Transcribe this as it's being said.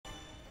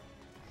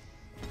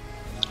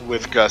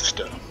With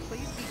gusto.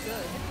 Please be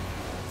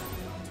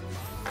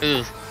good.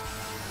 Ugh.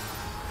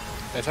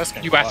 It's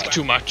asking You a ask lot.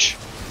 too much.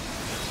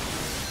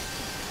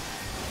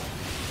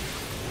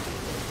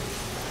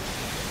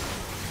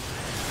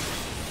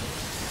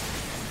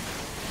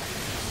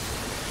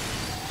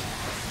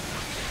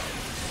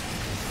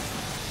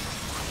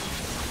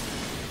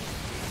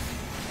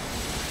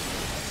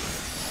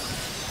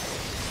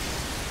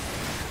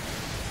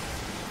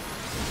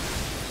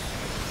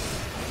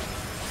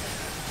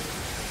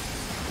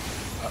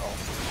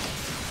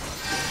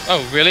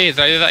 Oh, really? Did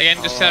I do that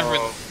again? Just stand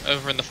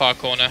over in the far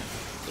corner.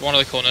 One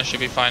of the corners should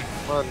be fine.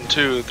 1,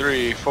 2,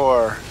 3,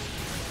 4.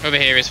 Over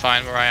here is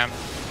fine where I am.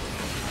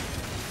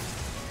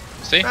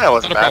 See? That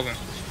wasn't Not a bad. problem.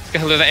 Just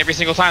gonna do that every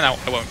single time now.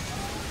 I won't.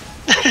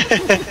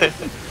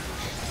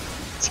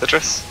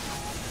 Citrus.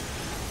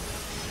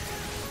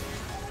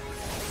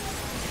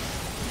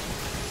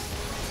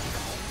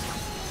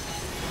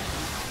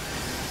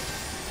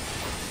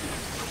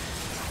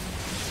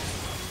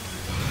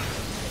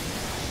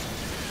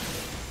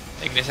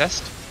 Ignis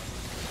Est.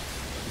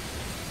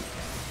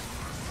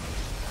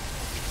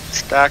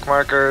 Stack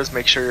markers,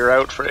 make sure you're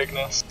out for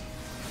Ignis.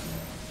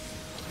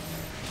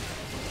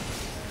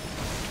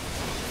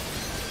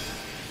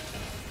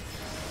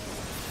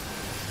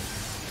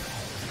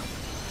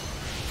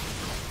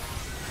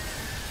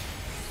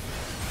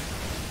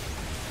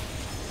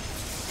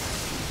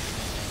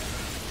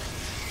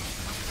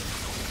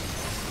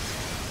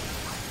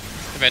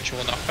 Eventual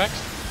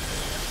knockbacks.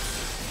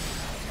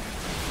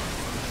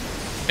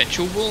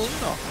 Eventual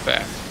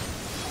knockback.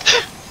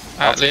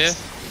 Altea.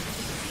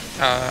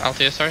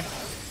 Altea, sorry.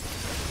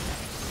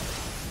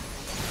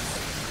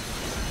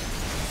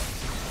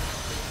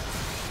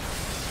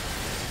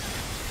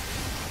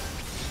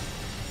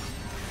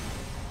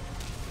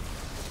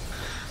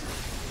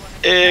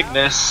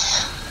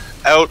 Ignis.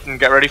 Out and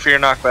get ready for your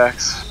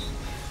knockbacks.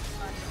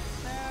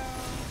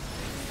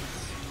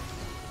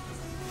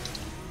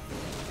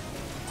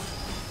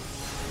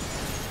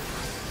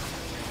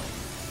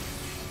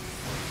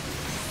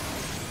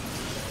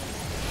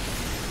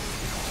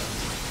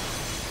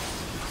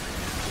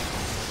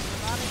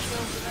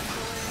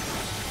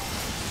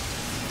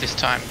 This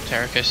time,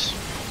 Terracus.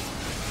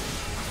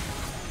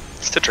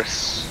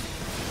 Citrus.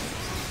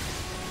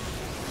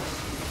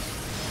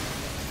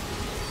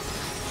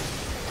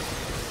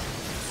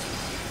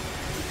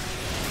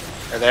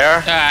 Are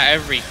there? Ah,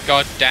 every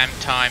goddamn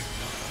time.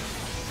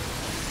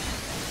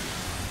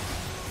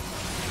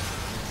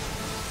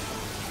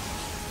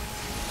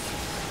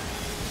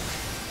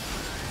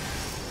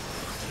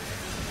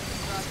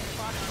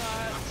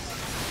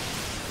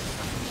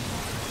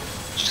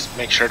 Just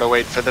make sure to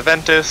wait for the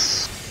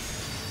Ventus.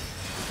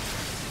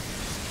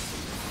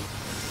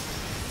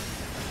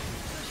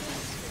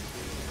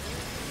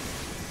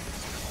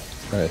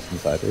 Nice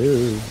inside.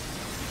 Ooh.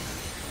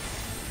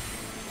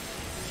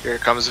 Here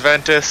comes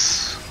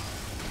Ventus.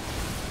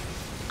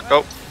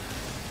 Go.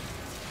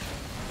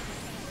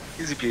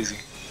 Easy peasy.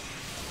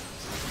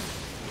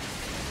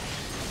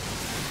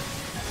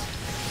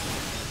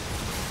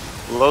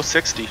 Low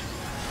 60.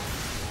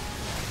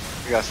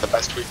 I guess the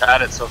best we've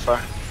had it so far.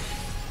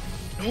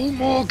 No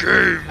more I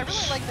really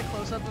games! like the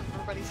close-up of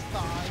everybody's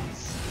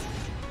thighs.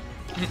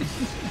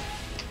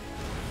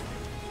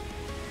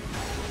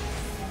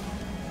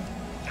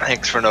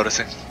 Thanks for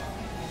noticing.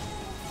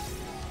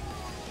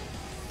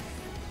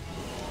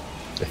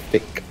 The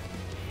thick.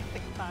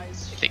 Thick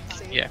thighs. Thick,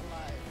 save yeah.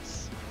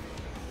 lives.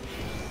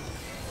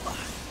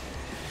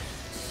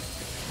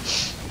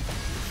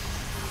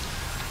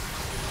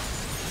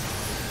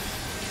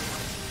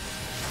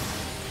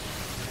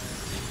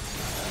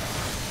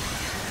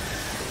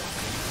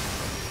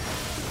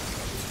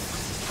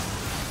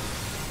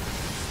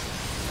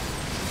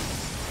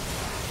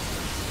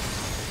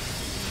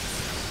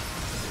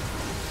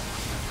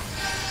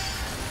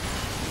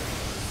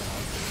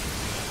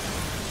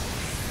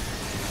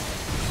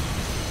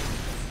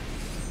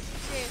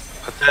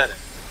 Pathetic.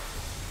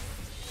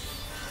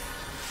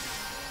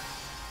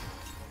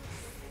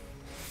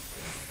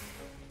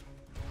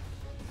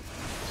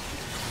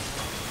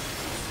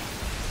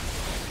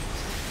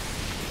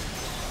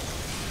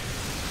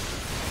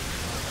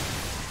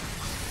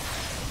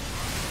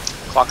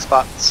 Clock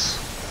spots.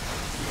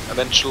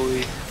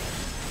 Eventually.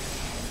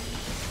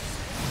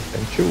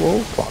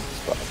 Eventual clock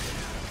spot.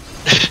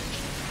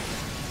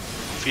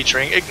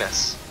 Featuring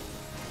Ignis.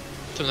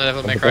 Some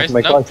level Devil make rise.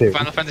 May No, Cry 2.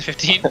 Final Fantasy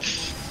 15.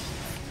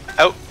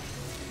 Out.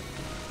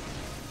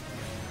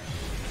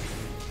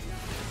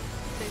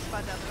 Safe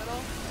spot down the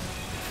middle.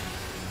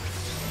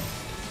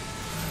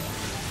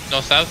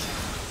 North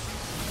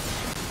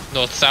south.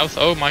 North south.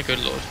 Oh my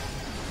good lord.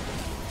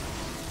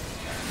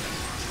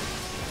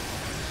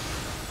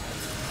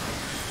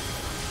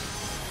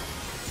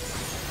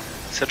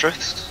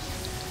 Citrus.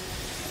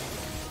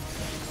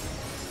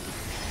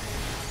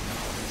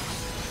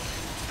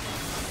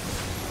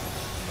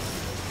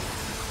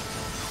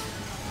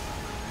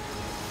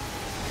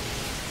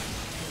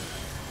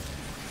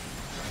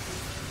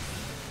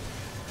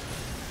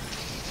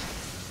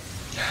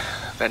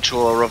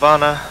 Eventual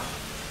Ravana.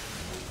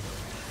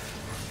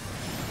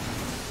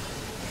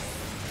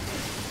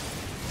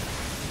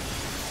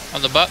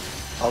 On the butt.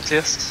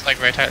 Altius. Like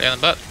very tightly on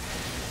the butt.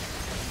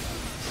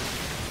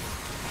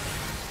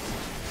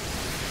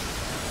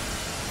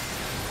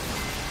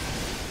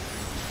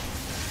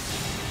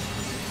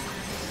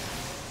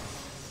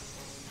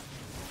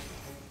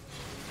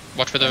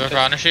 Watch for the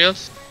Ravana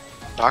shields.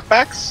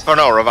 Knockbacks? Oh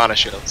no, Ravana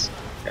shields.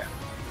 Yeah.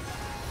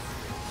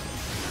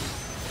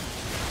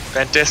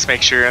 Ventus,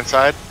 make sure you're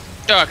inside.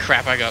 Oh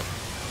crap, I got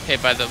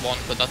hit by the one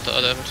but not the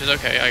other, which is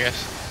okay, I guess.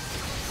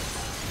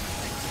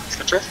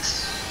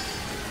 Citrus.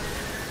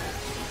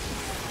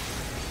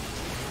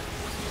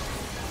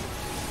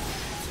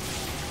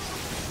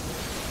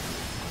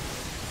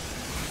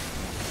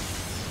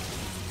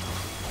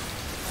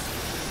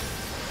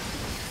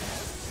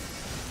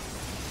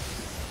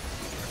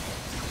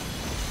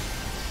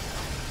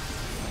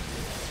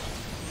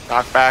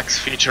 Knockbacks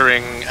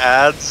featuring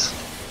ads.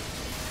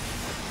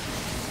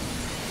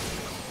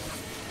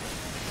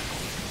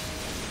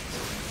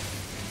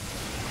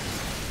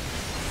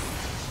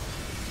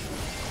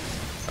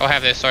 Oh, I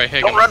have this, sorry, here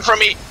you Don't go. run from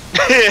me!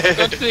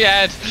 Go to the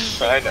ad.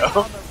 I know.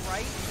 On the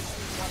right,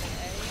 between 1 and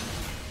A.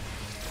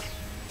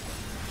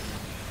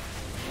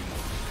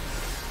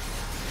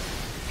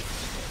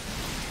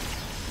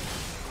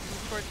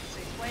 Move towards the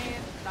safe lane.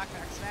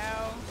 Knockbacks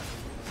now.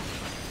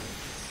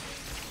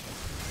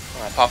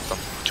 Oh, I popped them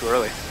too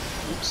early.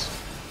 Oops.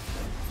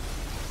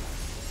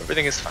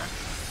 Everything is fine.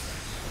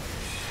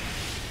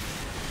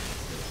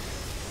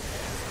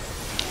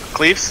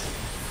 Cleaves?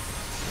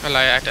 I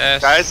like act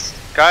S.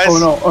 Guys? Oh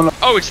no, oh no.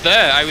 Oh, it's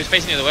there. I was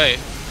facing the other way.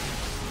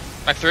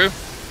 Back through.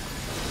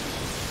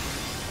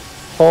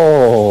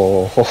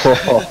 Oh,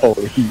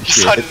 holy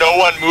Saw shit. no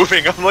one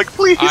moving. I'm like,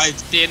 please. I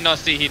did not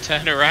see he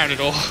turned around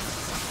at all.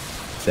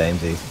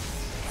 Samesies.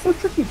 So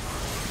tricky.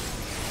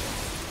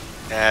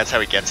 Yeah, that's how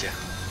he gets you.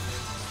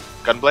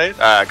 Gunblade?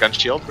 Gun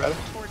shield, rather.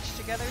 Torch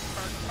together.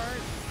 Spark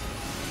apart.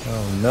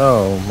 Oh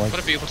no, my What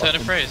a beautiful turn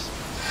of phrase.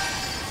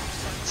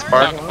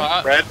 Spark.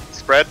 Apart.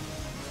 Spread.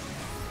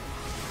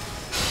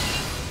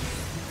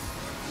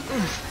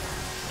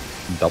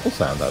 double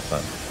sound that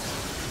time.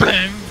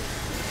 Boom.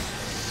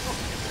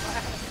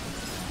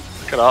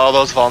 Look at all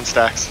those Vaughn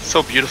stacks.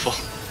 So beautiful.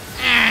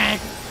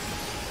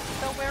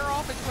 They'll wear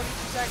off in 22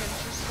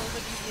 seconds. Just slow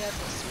the DPS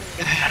will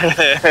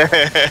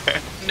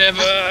swing.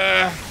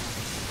 Never.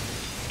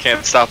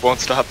 Can't stop, won't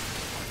stop.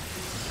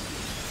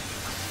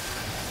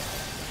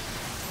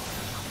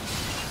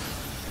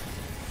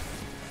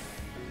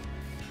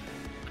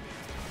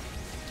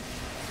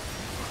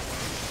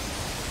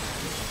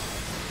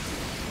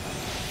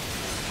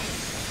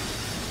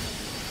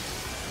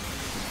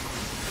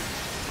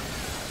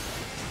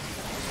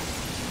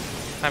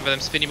 Time for them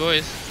spinny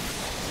boys.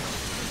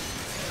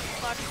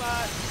 Black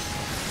spot.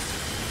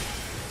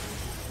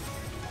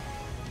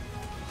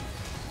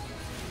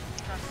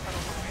 Trying to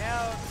pedal my way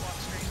out. Walk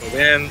straight Move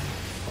in. in.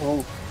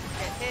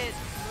 Get hit.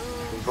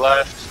 Move. Move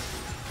left.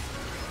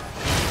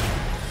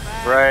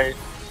 Back. Right.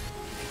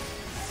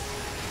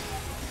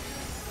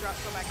 Drop.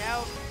 Go back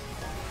out.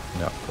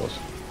 Yeah, of course.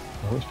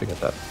 I always forget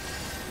that.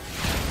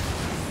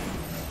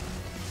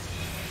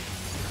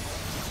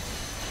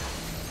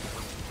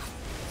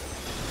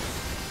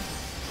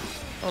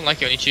 I don't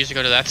like it when you choose to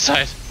go to that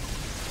side.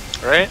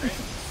 Right?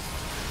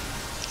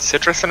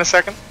 Citrus in a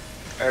second.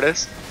 There it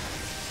is.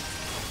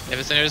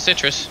 Never seen it as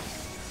citrus.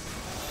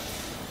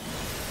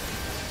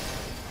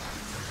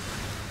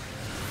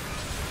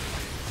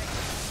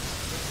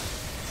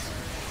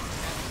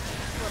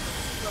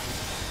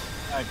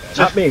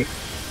 Not me.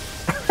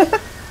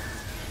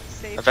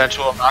 Safe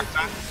Eventual zone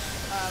knockdown.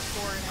 between,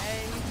 4 and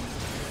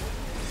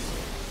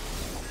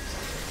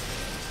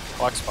A.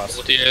 Block spots.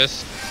 Oh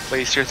dears.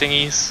 Place your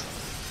thingies.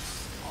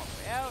 All the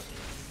way out.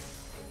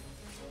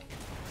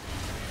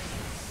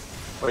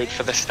 Wait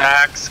for the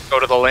stacks. Go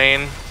to the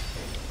lane. Move.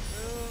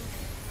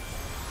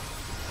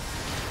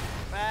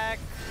 Back.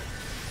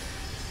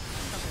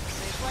 Come to the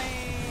safe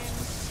lane.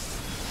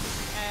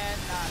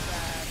 And not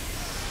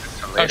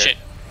bad. Oh shit.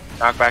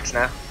 Knockbacks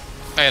now.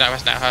 Oh yeah, that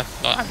was now, huh?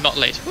 No, I'm not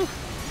late. Whew.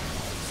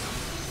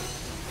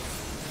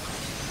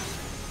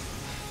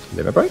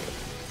 Limit break?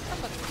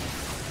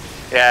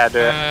 Yeah, do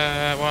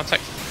it. 1 sec.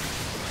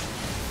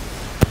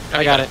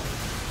 I got it.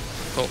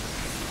 Cool.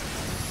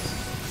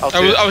 I'll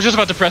I do was just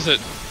about to press it.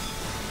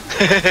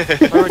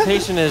 it. My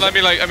rotation is I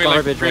mean, like,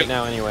 garbage real- right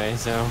now anyway,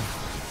 so.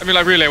 I mean,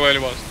 like, relay only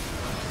was.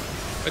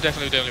 It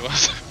definitely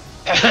was.